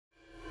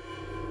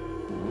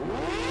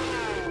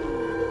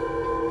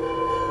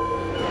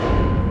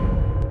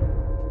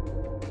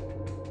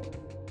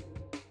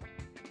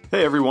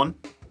Hey everyone,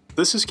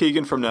 this is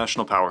Keegan from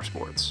National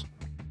Powersports.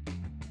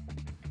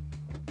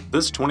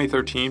 This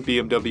 2013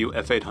 BMW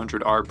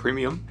F800R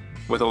Premium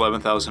with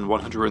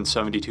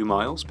 11,172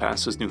 miles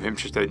passes New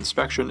Hampshire State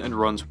inspection and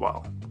runs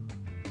well.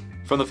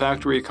 From the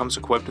factory, it comes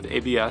equipped with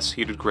ABS,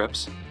 heated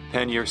grips,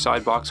 pannier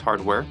side box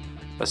hardware,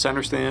 a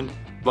center stand,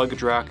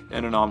 luggage rack,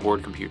 and an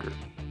onboard computer.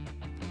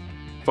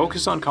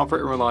 Focused on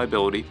comfort and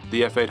reliability,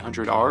 the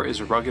F800R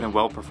is a rugged and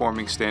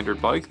well-performing standard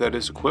bike that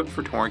is equipped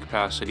for touring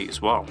capacity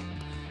as well.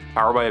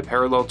 Powered by a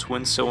parallel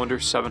twin-cylinder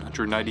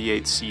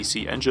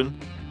 798cc engine,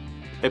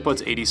 it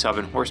puts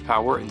 87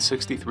 horsepower and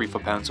 63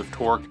 foot-pounds of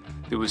torque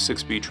through a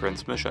 6-speed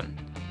transmission.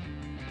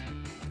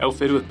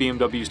 Outfitted with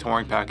BMW's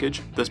touring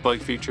package, this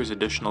bike features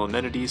additional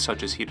amenities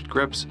such as heated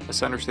grips, a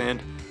center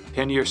stand,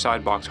 pannier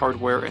side box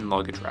hardware, and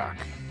luggage rack.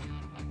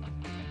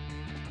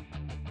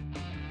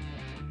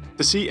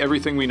 To see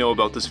everything we know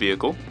about this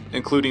vehicle,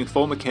 including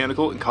full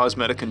mechanical and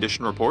cosmetic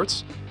condition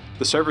reports,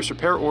 the service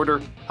repair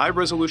order,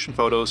 high-resolution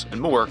photos,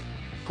 and more,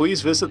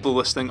 please visit the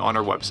listing on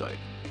our website.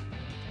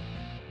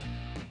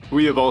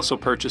 We have also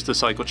purchased the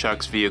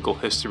CycleCheck's Vehicle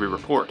History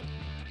Report.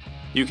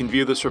 You can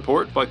view this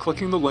report by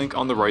clicking the link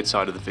on the right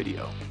side of the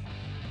video.